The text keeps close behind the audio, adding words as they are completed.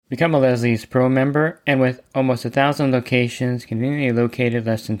Become a Leslie's Pro member, and with almost 1,000 locations conveniently located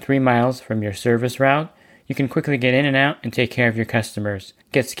less than 3 miles from your service route, you can quickly get in and out and take care of your customers.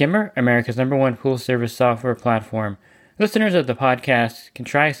 Get Skimmer, America's #1 pool service software platform. Listeners of the podcast can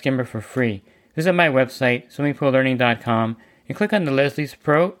try Skimmer for free. Visit my website, swimmingpoollearning.com, and click on the Leslie's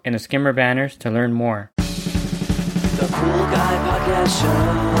Pro and the Skimmer banners to learn more. The Pool Guy Podcast Show.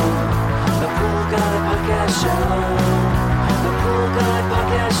 The Pool Guy Podcast Show. The Pool Guy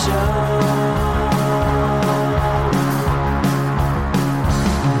Podcast Show.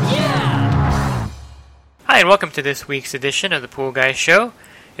 Yeah! Hi, and welcome to this week's edition of the Pool Guy Show.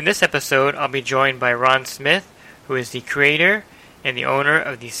 In this episode, I'll be joined by Ron Smith, who is the creator and the owner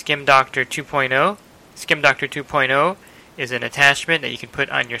of the SkimDoctor 2.0. SkimDoctor 2.0 is an attachment that you can put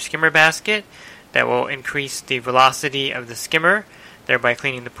on your skimmer basket that will increase the velocity of the skimmer, thereby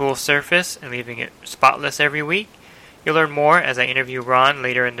cleaning the pool surface and leaving it spotless every week. You'll learn more as I interview Ron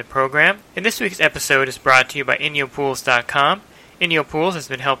later in the program. And this week's episode is brought to you by InyoPools.com. InyoPools has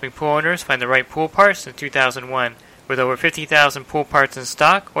been helping pool owners find the right pool parts since 2001. With over 50,000 pool parts in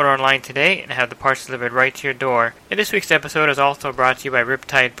stock, order online today and have the parts delivered right to your door. And this week's episode is also brought to you by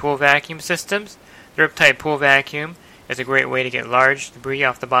Riptide Pool Vacuum Systems. The Riptide Pool Vacuum is a great way to get large debris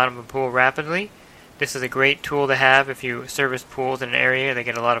off the bottom of a pool rapidly. This is a great tool to have if you service pools in an area that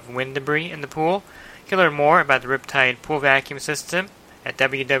get a lot of wind debris in the pool. You can learn more about the Riptide Pool Vacuum System at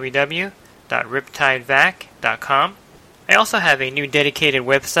www.riptidevac.com. I also have a new dedicated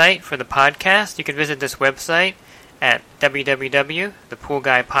website for the podcast. You can visit this website at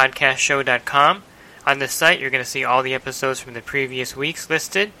www.thepoolguypodcastshow.com. On this site, you're going to see all the episodes from the previous weeks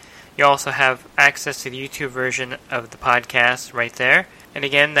listed. You also have access to the YouTube version of the podcast right there. And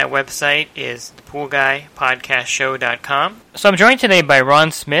again, that website is thepoolguypodcastshow.com. So I'm joined today by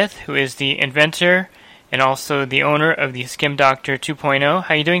Ron Smith, who is the inventor and also the owner of the SkimDoctor 2.0.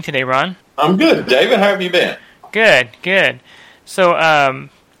 How are you doing today, Ron? I'm good. David, how have you been? Good. So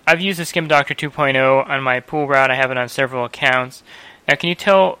I've used the SkimDoctor 2.0 on my pool route. I have it on several accounts. Now, can you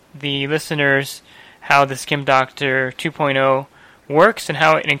tell the listeners how the SkimDoctor 2.0 works and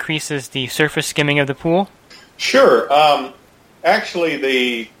how it increases the surface skimming of the pool? Sure.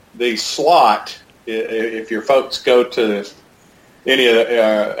 Actually, the slot, if your folks go to any of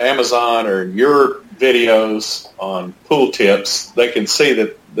the, Amazon or your videos on pool tips, they can see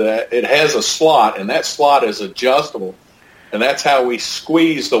that it has a slot, and that slot is adjustable, and that's how we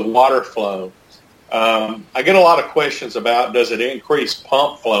squeeze the water flow. I get a lot of questions about, does it increase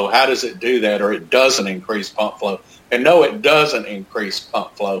pump flow? How does it do that? Or it doesn't increase pump flow. And no, it doesn't increase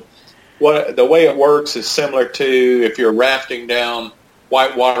pump flow. The way it works is similar to if you're rafting down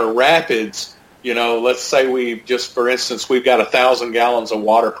whitewater rapids. You know, let's say for instance, we've got 1,000 gallons of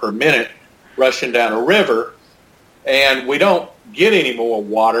water per minute rushing down a river, and we don't get any more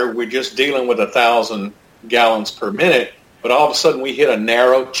water. We're just dealing with 1,000 gallons per minute. But all of a sudden we hit a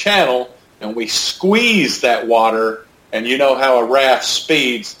narrow channel, and we squeeze that water, and you know how a raft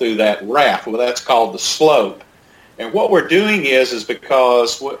speeds through that raft. Well, that's called the slope. And what we're doing is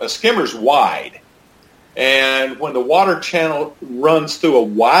because a skimmer's wide, and when the water channel runs through a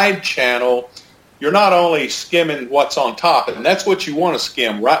wide channel, you're not only skimming what's on top, and that's what you want to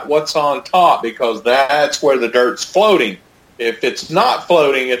skim, right? What's on top, because that's where the dirt's floating. If it's not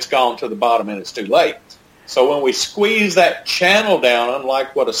floating, it's gone to the bottom and it's too late. So when we squeeze that channel down,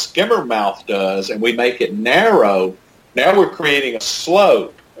 unlike what a skimmer mouth does, and we make it narrow, now we're creating a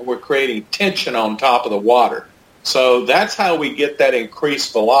slope, and we're creating tension on top of the water. So that's how we get that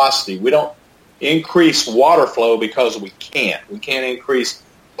increased velocity. We don't increase water flow because we can't. We can't increase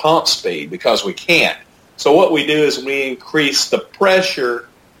pump speed because we can't. So what we do is we increase the pressure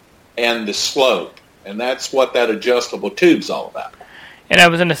and the slope, and that's what that adjustable tube's all about. And I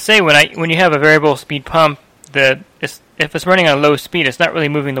was going to say, when you have a variable speed pump, if it's running on low speed, it's not really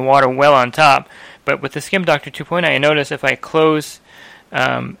moving the water well on top. But with the SkimDoctor 2.0, I notice if I close,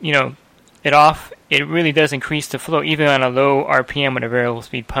 it off, it really does increase the flow, even on a low RPM with a variable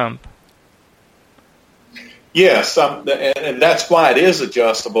speed pump. Yes, and that's why it is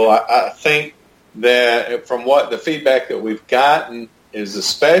adjustable. I think that from what the feedback that we've gotten is,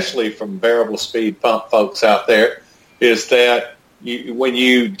 especially from variable speed pump folks out there, is that when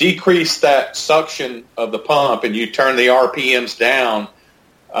you decrease that suction of the pump and you turn the RPMs down,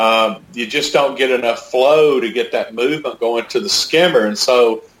 you just don't get enough flow to get that movement going to the skimmer. And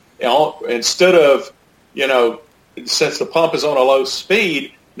so instead of, since the pump is on a low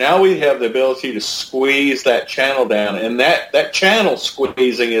speed, now we have the ability to squeeze that channel down. And that channel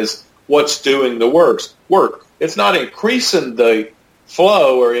squeezing is what's doing the work. It's not increasing the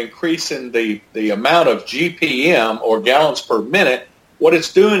flow or increasing the amount of GPM or gallons per minute. what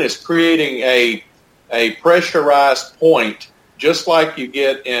it's doing is creating a pressurized point, just like you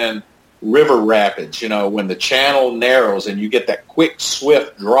get in river rapids, when the channel narrows and you get that quick,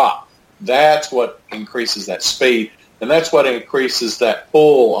 swift drop. That's what increases that speed, and that's what increases that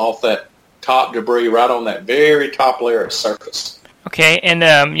pull off that top debris right on that very top layer of surface. Okay, and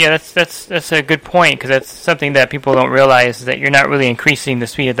that's a good point, because that's something that people don't realize, is that you're not really increasing the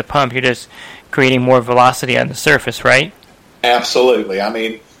speed of the pump, you're just creating more velocity on the surface, right? Absolutely. I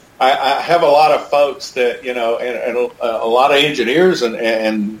mean, I have a lot of folks that, and a lot of engineers,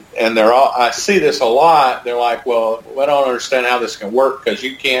 and they're all, I see this a lot. They're like, well, I don't understand how this can work, because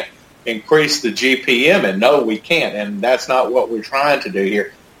you can't increase the GPM. And no, we can't. And that's not what we're trying to do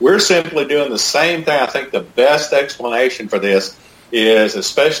here. We're simply doing the same thing. I think the best explanation for this is,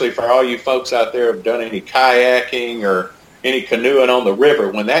 especially for all you folks out there who have done any kayaking or any canoeing on the river,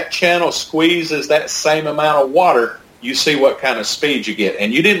 when that channel squeezes that same amount of water, you see what kind of speed you get.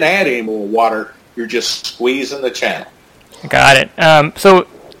 And you didn't add any more water. You're just squeezing the channel. Got it. So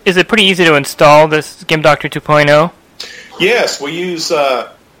is it pretty easy to install this SkimDoctor 2.0? Yes, we use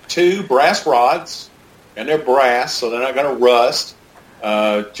 2 brass rods, and they're brass, so they're not going to rust,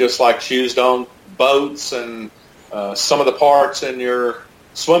 just like used on boats and some of the parts in your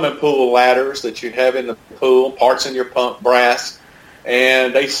swimming pool ladders that you have in the pool, parts in your pump, brass,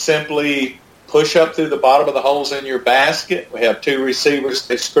 and they simply push up through the bottom of the holes in your basket. We have 2 receivers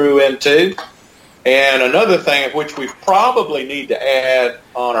they screw into. And another thing which we probably need to add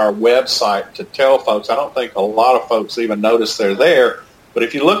on our website to tell folks, I don't think a lot of folks even notice they're there, but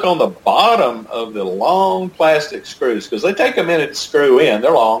if you look on the bottom of the long plastic screws, because they take a minute to screw in,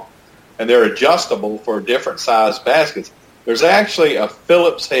 they're long, and they're adjustable for different size baskets, there's actually a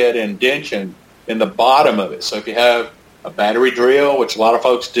Phillips head indention in the bottom of it. So if you have a battery drill, which a lot of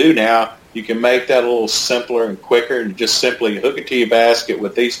folks do now, you can make that a little simpler and quicker, and just simply hook it to your basket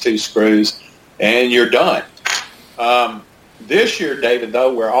with these 2 screws, and you're done. This year, David,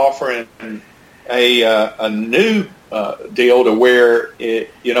 though, we're offering a new deal to where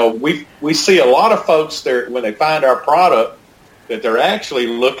we see a lot of folks there when they find our product that they're actually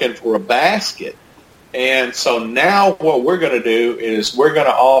looking for a basket, and so now what we're going to do is we're going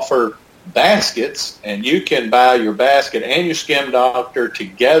to offer baskets, and you can buy your basket and your SkimDoctor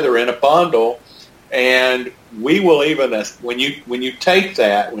together in a bundle, and we will even, when you take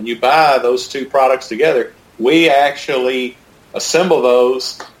that, when you buy those 2 products together, we actually assemble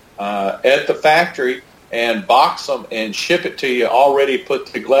those at the factory and box them and ship it to you already put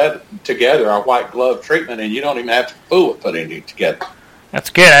together, our white glove treatment, and you don't even have to fool with putting it together. That's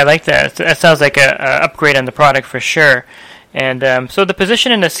good. I like that. That sounds like a upgrade on the product for sure. And so the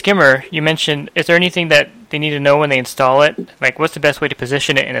position in the skimmer, you mentioned, is there anything that they need to know when they install it? Like, what's the best way to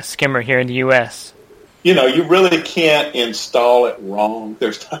position it in a skimmer here in the U.S.? You really can't install it wrong.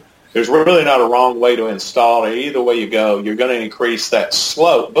 There's really not a wrong way to install it. Either way you go, you're going to increase that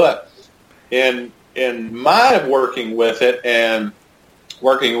slope. But in my working with it in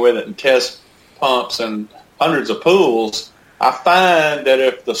test pumps and hundreds of pools, I find that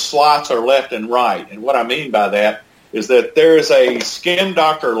if the slots are left and right, and what I mean by that is that there's a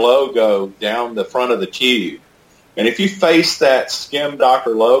SkimDoctor logo down the front of the tube. And if you face that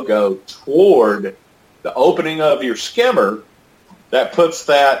SkimDoctor logo toward the opening of your skimmer, that puts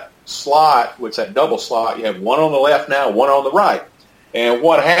that slot, which that double slot, you have one on the left now, one on the right. And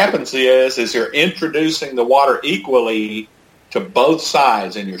what happens is you're introducing the water equally to both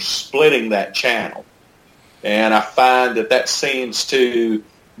sides, and you're splitting that channel. And I find that seems to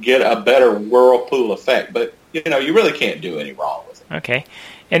get a better whirlpool effect. But you really can't do any wrong with it. Okay.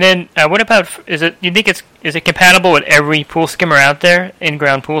 And then what about, is it compatible with every pool skimmer out there,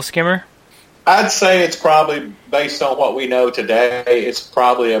 in-ground pool skimmer? I'd say it's probably, based on what we know today, it's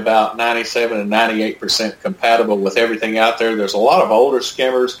probably about 97 and 98% compatible with everything out there. There's a lot of older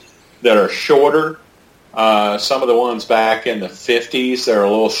skimmers that are shorter. Some of the ones back in the 50s, they're a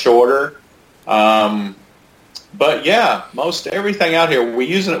little shorter. But yeah, most everything out here, we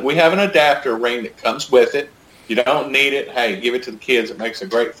have an adapter ring that comes with it. You don't need it. Hey, give it to the kids. It makes a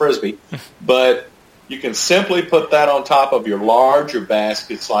great Frisbee. But you can simply put that on top of your larger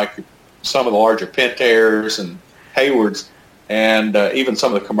baskets, like some of the larger Pentaires and Haywards, and even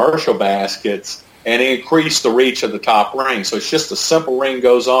some of the commercial baskets, and increase the reach of the top ring. So it's just a simple ring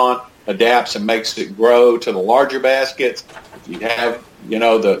goes on, adapts, and makes it grow to the larger baskets. If you have,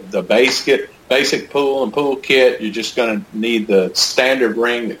 the basic pool and pool kit, you're just going to need the standard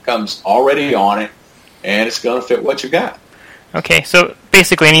ring that comes already on it, and it's going to fit what you got. Okay, so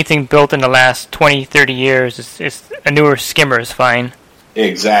basically anything built in the last 20, 30 years, is a newer skimmer is fine.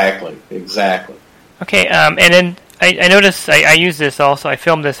 Exactly. Okay, and then I noticed, I use this also, I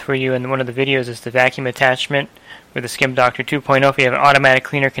filmed this for you in one of the videos, is the vacuum attachment with the SkimDoctor 2.0 if you have an automatic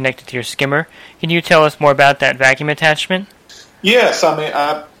cleaner connected to your skimmer. Can you tell us more about that vacuum attachment? Yes, I mean,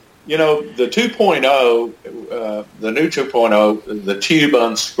 the 2.0, the new 2.0, the tube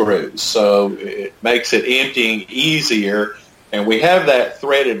unscrews, so it makes it emptying easier, and we have that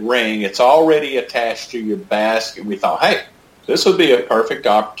threaded ring. It's already attached to your basket. We thought, hey, this would be a perfect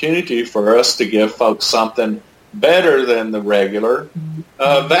opportunity for us to give folks something better than the regular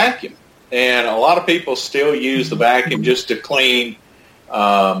vacuum. And a lot of people still use the vacuum just to clean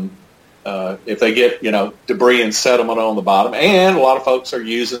if they get, debris and sediment on the bottom. And a lot of folks are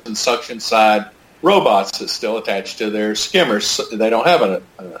using suction side robots that's still attached to their skimmers. They don't have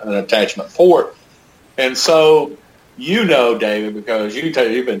an attachment for it. And so, David, because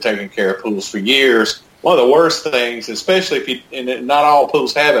you've been taking care of pools for years, one of the worst things, especially and not all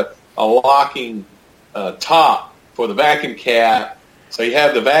pools have a locking top for the vacuum cap. So you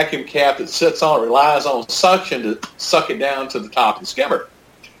have the vacuum cap that sits on, relies on suction to suck it down to the top of the skimmer.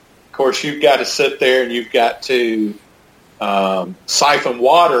 Of course, you've got to sit there and you've got to siphon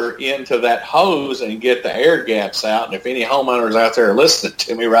water into that hose and get the air gaps out. And if any homeowners out there are listening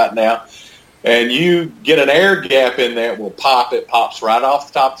to me right now, and you get an air gap in there, it will pop. It pops right off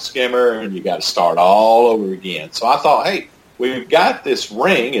the top of the skimmer, and you got to start all over again. So I thought, hey, we've got this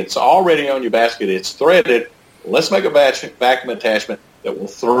ring. It's already on your basket. It's threaded. Let's make a vacuum attachment that will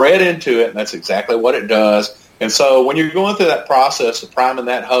thread into it, and that's exactly what it does. And so when you're going through that process of priming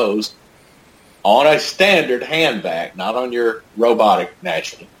that hose on a standard hand vac, not on your robotic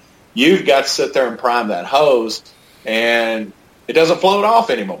naturally, you've got to sit there and prime that hose, and it doesn't float off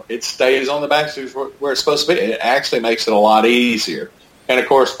anymore. It stays on the basket where it's supposed to be. It actually makes it a lot easier. And, of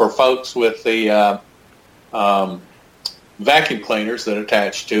course, for folks with the vacuum cleaners that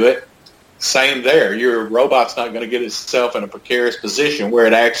attach to it, same there. Your robot's not going to get itself in a precarious position where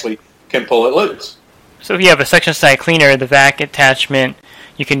it actually can pull it loose. So if you have a suction side cleaner, the vac attachment,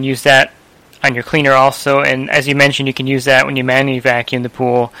 you can use that on your cleaner also. And as you mentioned, you can use that when you manually vacuum the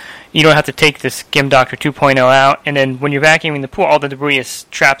pool. You don't have to take the SkimDoctor 2.0 out. And then when you're vacuuming the pool, all the debris is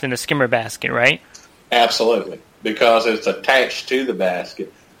trapped in the skimmer basket, right? Absolutely, because it's attached to the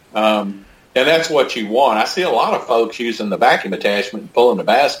basket. And that's what you want. I see a lot of folks using the vacuum attachment and pulling the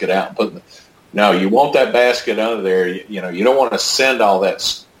basket out and putting no, you want that basket under there. You don't want to send all that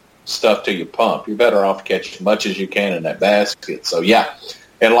stuff to your pump. You're better off catching as much as you can in that basket. So, yeah.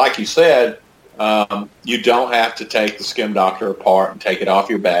 And like you said, you don't have to take the SkimDoctor apart and take it off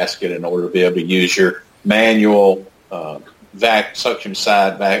your basket in order to be able to use your manual suction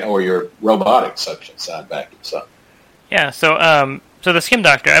side vac or your robotic suction side vacuum. So, yeah, so the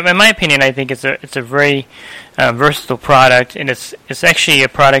SkimDoctor, in my opinion, I think it's a very versatile product, and it's actually a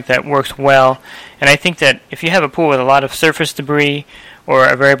product that works well. And I think that if you have a pool with a lot of surface debris or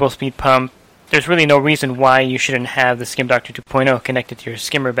a variable speed pump, there's really no reason why you shouldn't have the SkimDoctor 2.0 connected to your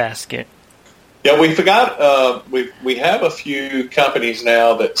skimmer basket. Yeah, we forgot. We have a few companies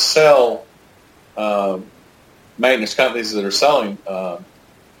now that sell maintenance companies that are selling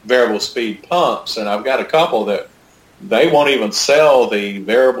variable speed pumps, and I've got a couple that they won't even sell the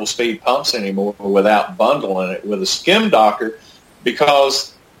variable speed pumps anymore without bundling it with a SkimDoctor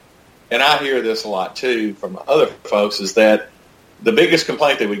because, and I hear this a lot too from other folks, is that the biggest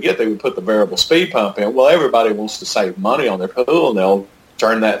complaint they would get, they would put the variable speed pump in. Well, everybody wants to save money on their pool, and they'll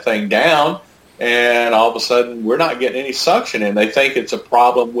turn that thing down, and all of a sudden we're not getting any suction in. They think it's a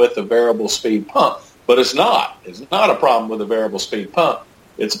problem with the variable speed pump, but it's not. It's not a problem with the variable speed pump.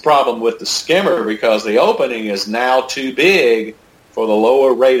 It's a problem with the skimmer because the opening is now too big for the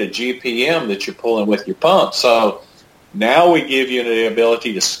lower rate of GPM that you're pulling with your pump. So now we give you the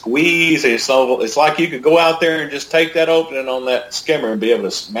ability to squeeze. It's like you could go out there and just take that opening on that skimmer and be able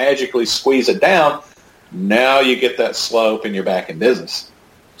to magically squeeze it down. Now you get that slope and you're back in business.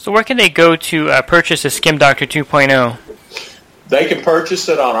 So where can they go to purchase a SkimDoctor 2.0? They can purchase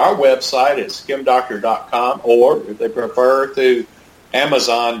it on our website at skimdoctor.com, or if they prefer, through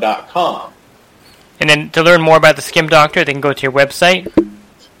Amazon.com. And then to learn more about the SkimDoctor, they can go to your website?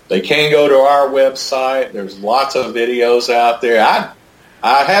 They can go to our website. There's lots of videos out there.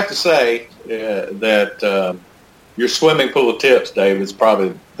 I have to say that your swimming pool tips, Dave, is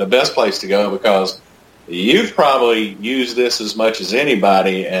probably the best place to go because you've probably used this as much as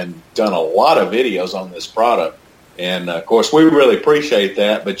anybody and done a lot of videos on this product. And, of course, we really appreciate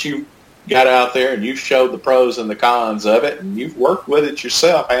that, but you got out there and you showed the pros and the cons of it, and you've worked with it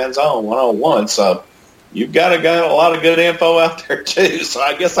yourself, hands-on, one-on-one. So you've got a lot of good info out there, too. So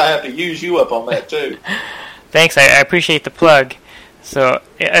I guess I have to use you up on that, too. Thanks. I appreciate the plug. So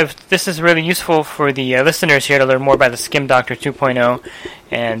this is really useful for the listeners here to learn more about the SkimDoctor 2.0.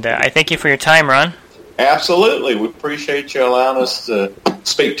 And I thank you for your time, Ron. Absolutely. We appreciate you allowing us to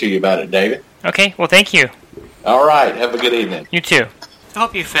speak to you about it, David. Okay, well, thank you. All right. Have a good evening. You too. I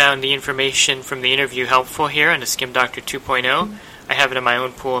hope you found the information from the interview helpful here on the SkimDoctor 2.0. I have it in my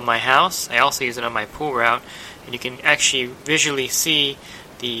own pool in my house. I also use it on my pool route. And you can actually visually see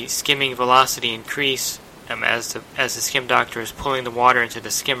the skimming velocity increase as the SkimDoctor is pulling the water into the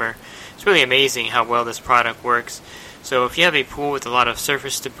skimmer. It's really amazing how well this product works. So if you have a pool with a lot of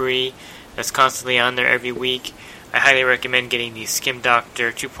surface debris that's constantly on there every week, I highly recommend getting the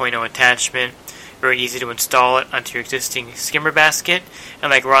SkimDoctor 2.0 attachment. Very easy to install it onto your existing skimmer basket. And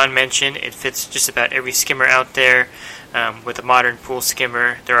like Ron mentioned, it fits just about every skimmer out there. With a modern pool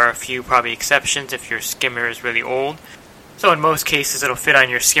skimmer, there are a few probably exceptions if your skimmer is really old. So in most cases, it'll fit on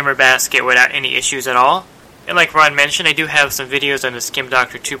your skimmer basket without any issues at all. And like Ron mentioned, I do have some videos on the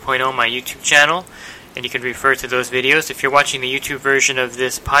SkimDoctor 2.0 on my YouTube channel, and you can refer to those videos. If you're watching the YouTube version of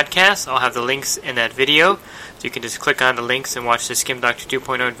this podcast, I'll have the links in that video, so you can just click on the links and watch the SkimDoctor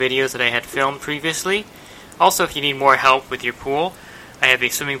 2.0 videos that I had filmed previously. Also, if you need more help with your pool, I have a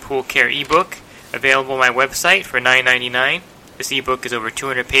swimming pool care ebook available on my website for $9.99. This ebook is over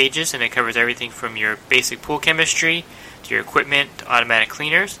 200 pages, and it covers everything from your basic pool chemistry to your equipment to automatic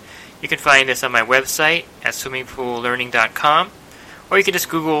cleaners. You can find this on my website at swimmingpoollearning.com, or you can just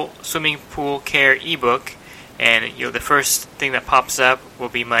Google Swimming Pool Care ebook, and the first thing that pops up will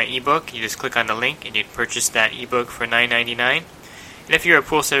be my ebook. You just click on the link and you can purchase that ebook for $9.99. And if you're a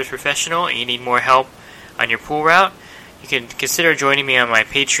pool service professional and you need more help on your pool route, you can consider joining me on my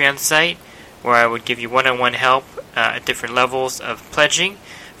Patreon site, where I would give you one-on-one help at different levels of pledging.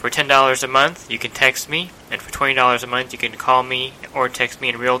 For $10 a month, you can text me, and for $20 a month, you can call me or text me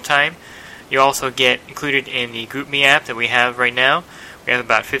in real time. You also get included in the GroupMe app that we have right now. We have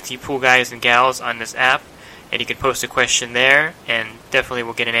about 50 pool guys and gals on this app, and you can post a question there, and definitely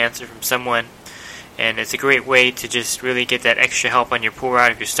will get an answer from someone. And it's a great way to just really get that extra help on your pool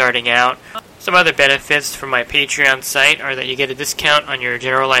route if you're starting out. Some other benefits from my Patreon site are that you get a discount on your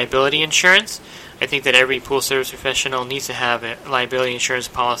general liability insurance. I think that every pool service professional needs to have a liability insurance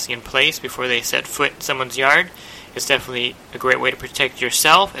policy in place before they set foot in someone's yard. It's definitely a great way to protect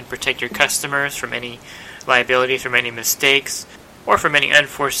yourself and protect your customers from any liabilities, from any mistakes, or from any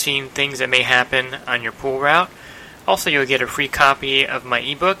unforeseen things that may happen on your pool route. Also, you'll get a free copy of my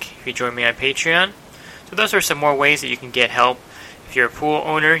ebook if you join me on Patreon. So those are some more ways that you can get help. If you're a pool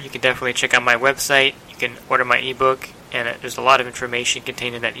owner, you can definitely check out my website. You can order my ebook, and there's a lot of information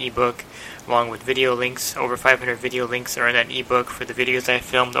contained in that ebook, along with video links. Over 500 video links are in that ebook for the videos I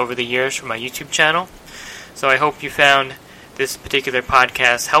filmed over the years for my YouTube channel. So I hope you found this particular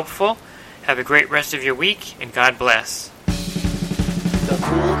podcast helpful. Have a great rest of your week, and God bless. The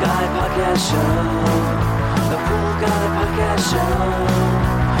Pool Guy Podcast Show. The Pool Guy Podcast Show.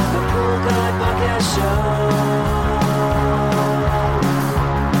 The Pool Guy Podcast Show.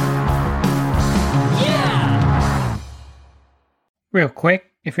 Yeah! Real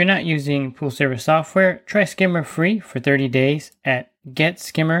quick, if you're not using pool service software, try Skimmer free for 30 days at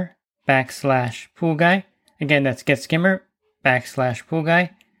getskimmer.com/poolguy. Again, that's getskimmer.com/poolguy.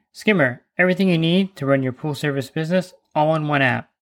 Skimmer, everything you need to run your pool service business all in one app.